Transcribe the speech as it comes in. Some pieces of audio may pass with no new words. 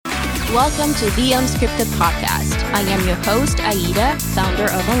Welcome to the Unscripted Podcast. I am your host, Aida, founder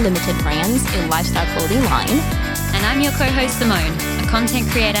of Unlimited Brands, a lifestyle clothing line. And I'm your co-host, Simone, a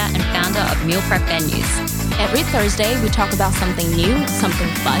content creator and founder of Meal Prep Venues. Every Thursday, we talk about something new, something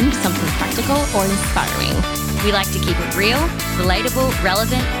fun, something practical, or inspiring. We like to keep it real, relatable,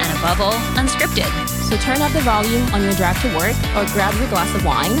 relevant, and above all, unscripted. So turn up the volume on your drive to work or grab your glass of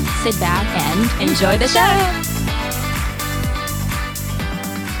wine, sit back, and enjoy the show.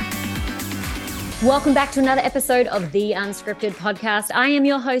 Welcome back to another episode of the Unscripted Podcast. I am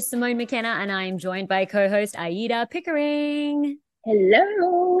your host, Simone McKenna, and I am joined by co-host Aida Pickering.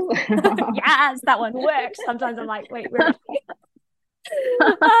 Hello. Yes, that one worked. Sometimes I'm like, wait, where is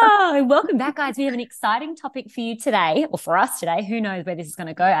it? Oh, welcome back, guys. We have an exciting topic for you today, or for us today. Who knows where this is going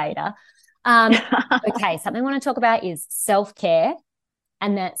to go, Aida? Okay, something I want to talk about is self-care,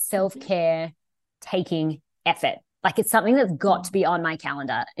 and that self-care taking effort. Like, it's something that's got to be on my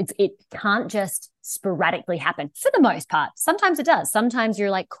calendar. It can't just sporadically happen for the most part. Sometimes it does. Sometimes your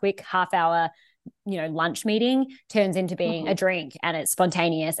like quick half hour, lunch meeting turns into being a drink, and it's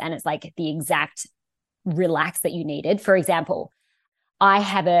spontaneous and it's like the exact relax that you needed. For example, I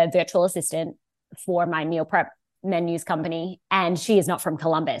have a virtual assistant for my meal prep menus company, and she is not from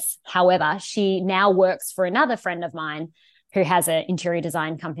Columbus. However, she now works for another friend of mine who has an interior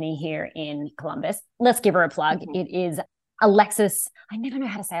design company here in Columbus. Let's give her a plug. It is Alexis. I never know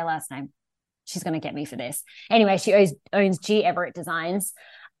how to say her last name. She's going to get me for this. Anyway, she owns G. Everett Designs.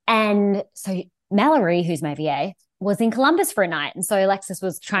 And so Mallory, who's my VA, was in Columbus for a night. And so Alexis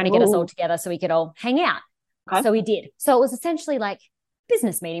was trying to get us all together so we could all hang out. Okay. So we did. So it was essentially like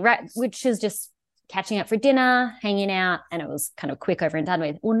business meeting, right? Which is just catching up for dinner, hanging out, and it was kind of quick over and done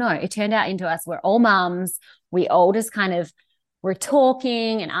with. Well, no, it turned out into us. We're all mums. We all just kind of were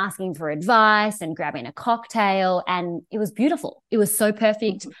talking and asking for advice and grabbing a cocktail, and it was beautiful. It was so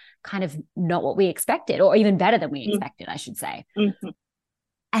perfect, kind of not what we expected, or even better than we expected, I should say.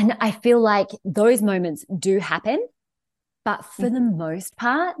 And I feel like those moments do happen, but for the most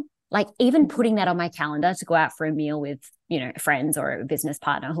part, like even putting that on my calendar to go out for a meal with, friends or a business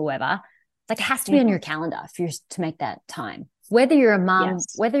partner, whoever, like it has to be on your calendar for you to make that time. Whether you're a mom,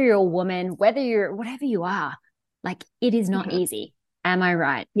 whether you're a woman, whether you're whatever you are, like it is not easy. Am I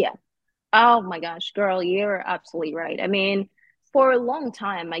right? Yeah. Oh my gosh, girl, you're absolutely right. I mean, for a long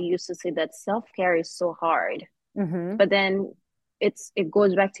time, I used to say that self-care is so hard, but then it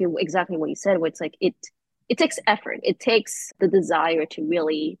goes back to exactly what you said, where it's like it takes effort. It takes the desire to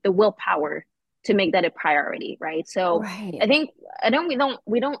really, the willpower to make that a priority, right? So I think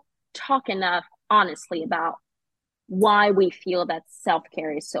we don't talk enough honestly about why we feel that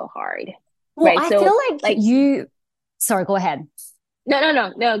self-care is so hard. Well, right? I feel like you sorry, go ahead.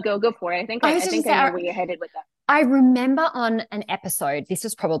 No, go for it. I think I know where you're headed with that. I remember on an episode, this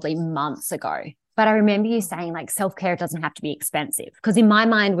was probably months ago, but I remember you saying like self-care doesn't have to be expensive. Because in my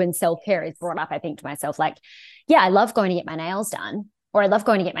mind, when self-care is brought up, I think to myself, like, yeah, I love going to get my nails done, or I love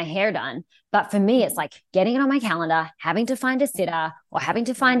going to get my hair done. But for me, it's like getting it on my calendar, having to find a sitter, or having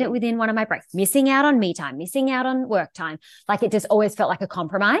to find it within one of my breaks, missing out on me time, missing out on work time. Like it just always felt like a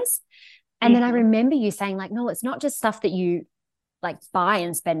compromise. And then I remember you saying like, no, it's not just stuff that you like buy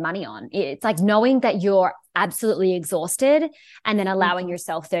and spend money on. It's like knowing that you're absolutely exhausted and then allowing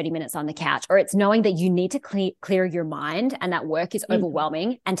yourself 30 minutes on the couch, or it's knowing that you need to clear your mind and that work is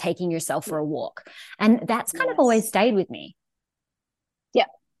overwhelming and taking yourself for a walk. And that's kind of always stayed with me. Yeah,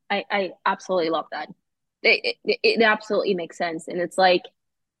 I absolutely love that. It absolutely makes sense. And it's like,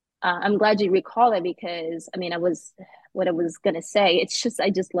 I'm glad you recall it, because I mean, what I was going to say, it's just, I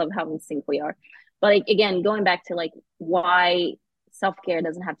just love how in sync we are. But like, again, going back to like why self-care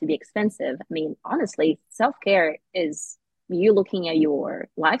doesn't have to be expensive. I mean, honestly, self-care is you looking at your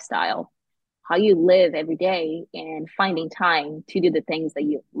lifestyle, how you live every day, and finding time to do the things that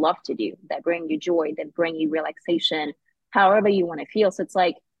you love to do, that bring you joy, that bring you relaxation, however you want to feel. So it's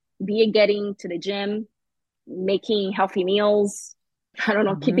like, be it getting to the gym, making healthy meals, I don't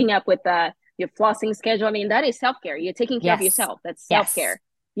know, keeping up with your flossing schedule. I mean, that is self-care. You're taking care of yourself. That's self-care,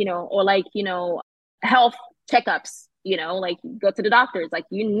 or like, health checkups, like go to the doctors, like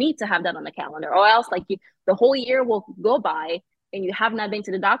you need to have that on the calendar, or else like the whole year will go by and you have not been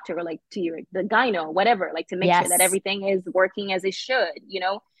to the doctor, or like to the gyno, whatever, like to make sure that everything is working as it should,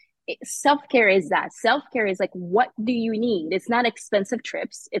 self-care is that. Self-care is like, what do you need? It's not expensive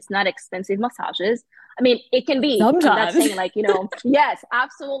trips. It's not expensive massages. I mean, it can be. Sometimes. I'm not saying like, yes,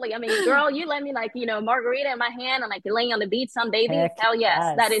 absolutely. I mean, girl, you let me like, margarita in my hand and like laying on the beach sunbathing. Hell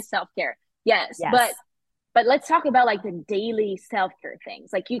yes, that is self-care. Yes. But let's talk about like the daily self-care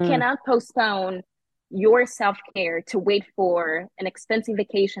things. Like you cannot postpone your self-care to wait for an expensive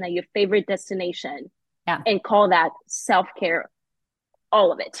vacation at your favorite destination and call that self-care,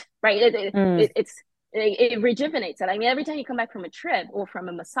 all of it, right? It rejuvenates it. I mean, every time you come back from a trip or from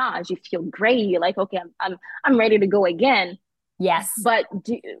a massage, you feel great. You're like, okay, I'm ready to go again. Yes. But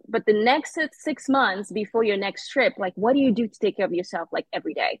the next 6 months before your next trip, like, what do you do to take care of yourself, like,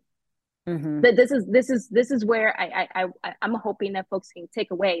 every day? But this is where I'm hoping that folks can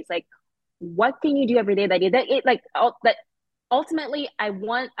take away. It's like, what can you do every day that ultimately I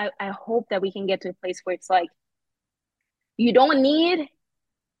hope that we can get to a place where it's like, you don't need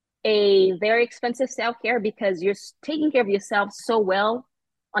a very expensive self-care because you're taking care of yourself so well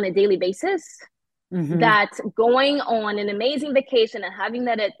on a daily basis that going on an amazing vacation and having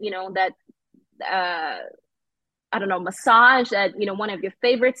that I don't know, massage at, one of your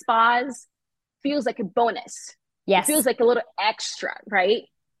favorite spas feels like a bonus. Yes. It feels like a little extra, right?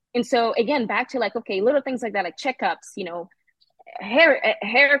 And so again, back to like, okay, little things like that, like checkups,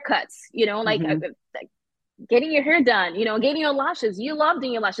 haircuts, like getting your hair done, getting your lashes. You love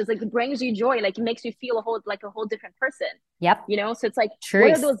doing your lashes. Like, it brings you joy. Like, it makes you feel a whole different person. Yep. So it's like, Truth.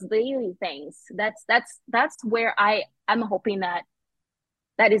 What are those daily things? That's where I'm hoping that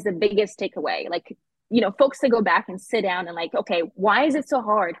is the biggest takeaway. Like, folks to go back and sit down and like, okay, why is it so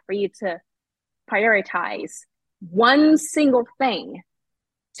hard for you to prioritize one single thing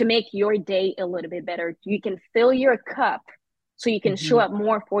to make your day a little bit better? You can fill your cup so you can show up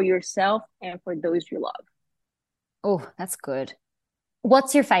more for yourself and for those you love. Oh, that's good.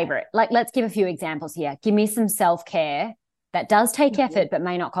 What's your favorite? Like, let's give a few examples here. Give me some self-care that does take effort but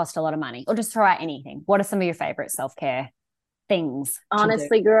may not cost a lot of money, or just throw out anything. What are some of your favorite self-care things?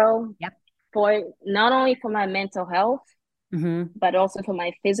 Honestly, girl, yep. For not only for my mental health, but also for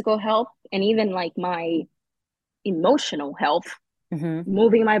my physical health and even like my emotional health,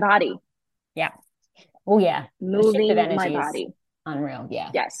 moving my body. Yeah. Oh yeah. Moving my body. Unreal.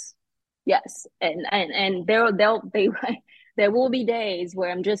 Yeah. Yes. And there will be days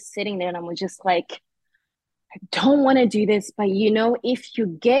where I'm just sitting there and I'm just like, I don't want to do this, but if you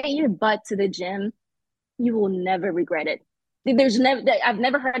get your butt to the gym, you will never regret it. I've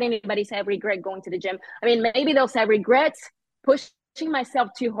never heard anybody say I regret going to the gym. I mean, maybe they'll say I regret pushing myself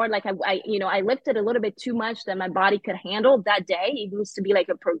too hard. Like I lifted a little bit too much that my body could handle that day. It needs to be like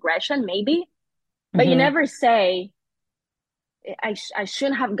a progression, maybe. But you never say, I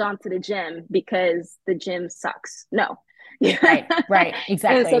shouldn't have gone to the gym because the gym sucks. No. Right.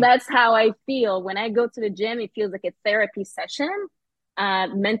 Exactly. And so that's how I feel when I go to the gym. It feels like a therapy session,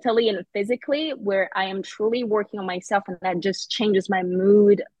 mentally and physically, where I am truly working on myself, and that just changes my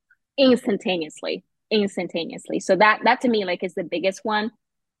mood instantaneously. So that to me, like, is the biggest one.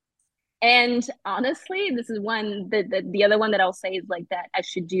 And honestly, this is one the other one that I'll say is like that I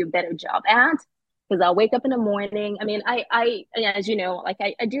should do a better job at, because I'll wake up in the morning. I mean, I as you know, like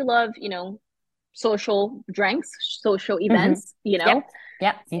I do love, social drinks, social events,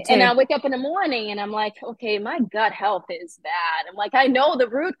 Yep, me too. And I wake up in the morning and I'm like, okay, my gut health is bad. I'm like, I know the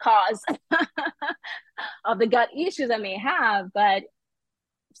root cause of the gut issues I may have, but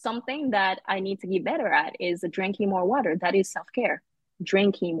something that I need to get better at is drinking more water. That is self-care.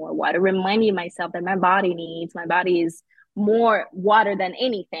 Drinking more water, reminding myself that my body is more water than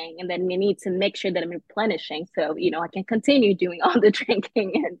anything, and then we need to make sure that I'm replenishing, so I can continue doing all the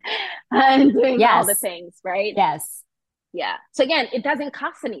drinking and doing all the things, right? Yeah. So again, it doesn't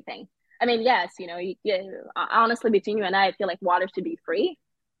cost anything. I mean, yes, honestly, between you and I feel like water should be free.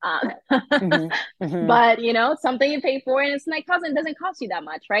 But something you pay for, and it's like, it doesn't cost you that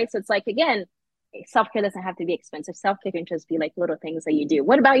much, right? So it's like, again, self-care doesn't have to be expensive. Self-care can just be like little things that you do.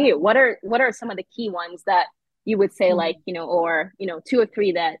 What about you? What are some of the key ones that you would say, like, or 2 or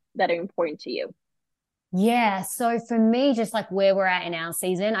 3 that are important to you? Yeah. So for me, just like where we're at in our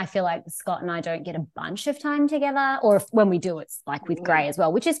season, I feel like Scott and I don't get a bunch of time together, or when we do, it's like with Gray as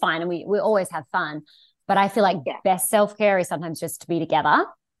well, which is fine. And we always have fun, but I feel like best self-care is sometimes just to be together.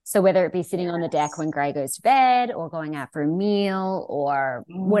 So whether it be sitting on the deck when Gray goes to bed, or going out for a meal, or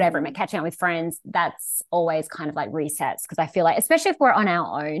whatever, catching up with friends, that's always kind of like resets. Because I feel like, especially if we're on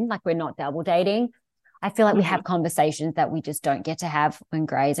our own, like we're not double dating, I feel like we have conversations that we just don't get to have when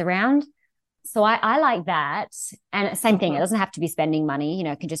Gray's around. So I like that. And same thing, it doesn't have to be spending money,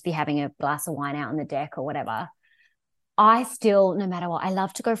 it can just be having a glass of wine out on the deck or whatever. I still, no matter what, I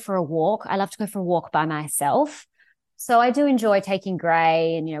love to go for a walk. I love to go for a walk by myself. So I do enjoy taking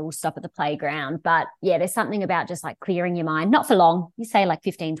Gray, and, we'll stop at the playground. But yeah, there's something about just like clearing your mind, not for long. You say like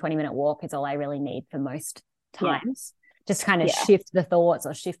 15, 20-minute walk is all I really need for most times. Just kind of shift the thoughts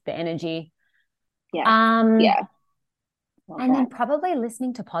or shift the energy. Yeah. And then probably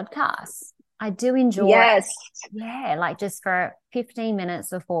listening to podcasts. I do enjoy Yes. Yeah, like just for 15 minutes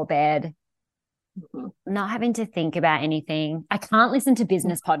before bed, not having to think about anything. I can't listen to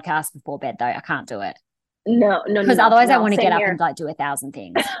business podcasts before bed though. I can't do it. No, Because otherwise I want to get up and like do 1,000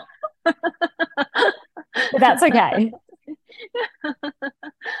 things. But that's okay.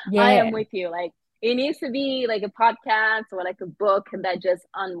 Yeah. I am with you. Like, it needs to be like a podcast or like a book that just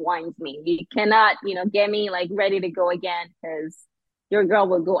unwinds me. You cannot, get me like ready to go again, because your girl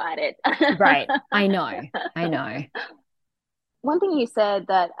will go at it. Right. I know. One thing you said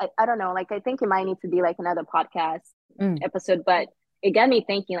that I don't know, like I think it might need to be like another podcast episode, but it got me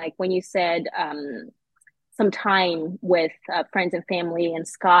thinking, like when you said some time with friends and family and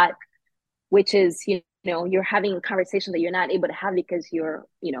Scott, which is, you're having a conversation that you're not able to have because you're,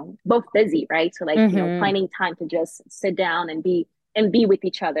 both busy, right? So like, finding time to just sit down and be with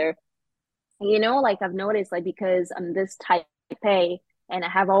each other. Like I've noticed, like, because I'm this type A and I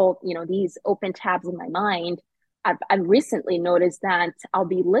have all, these open tabs in my mind, I've recently noticed that I'll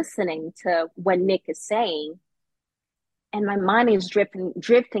be listening to what Nick is saying, and my mind is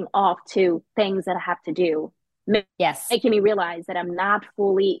drifting off to things that I have to do. Yes. Making me realize that I'm not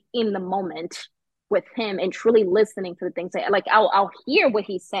fully in the moment with him and truly listening to the things that, like, I'll hear what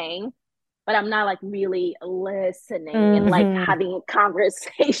he's saying, but I'm not like really listening and like having a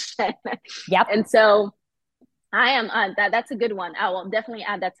conversation. Yep. And so I am that's a good one. I will definitely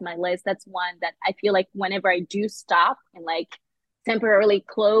add that to my list. That's one that I feel like whenever I do stop and like temporarily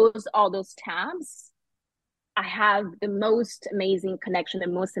close all those tabs, I have the most amazing connection, the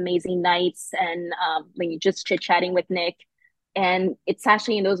most amazing nights, and when you're just chit-chatting with Nick. And it's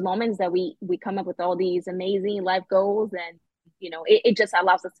actually in those moments that we come up with all these amazing life goals, and it just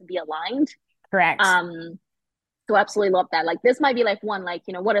allows us to be aligned. Correct. So absolutely love that. Like this might be like one, like,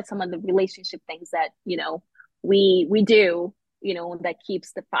 what are some of the relationship things that we do, that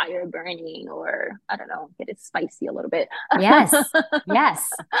keeps the fire burning, or I don't know, get it spicy a little bit. Yes.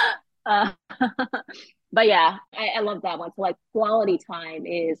 But yeah, I love that one. So like quality time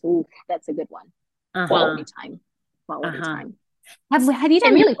is, that's a good one. Quality time. Have you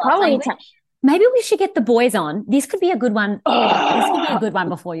done really quality time? Maybe we should get the boys on. This could be a good one. This could be a good one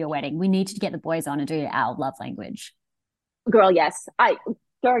before your wedding. We need to get the boys on and do our love language. Girl, yes.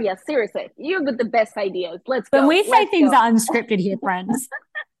 Seriously. You got the best ideas. Let's go. When we say things are unscripted here, friends,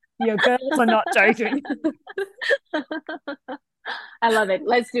 your girls are not joking. I love it.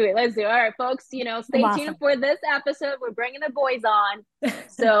 Let's do it. All right, folks, stay tuned for this episode. We're bringing the boys on.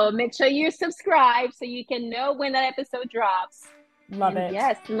 So make sure you subscribe so you can know when that episode drops. Love it.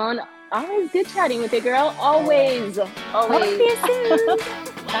 Yes, Simone, always good chatting with you, girl. Always. Talk to you soon.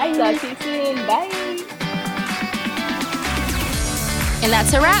 Bye. Talk to you soon. Bye. And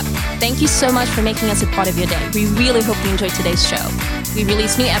that's a wrap. Thank you so much for making us a part of your day. We really hope you enjoyed today's show. We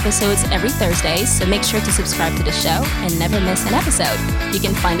release new episodes every Thursday, so make sure to subscribe to the show and never miss an episode. You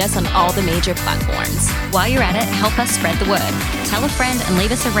can find us on all the major platforms. While you're at it, help us spread the word. Tell a friend and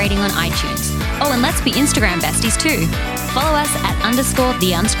leave us a rating on iTunes. Oh, and let's be Instagram besties too. Follow us at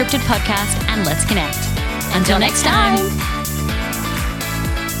 _the Unscripted Podcast and let's connect. Until next time.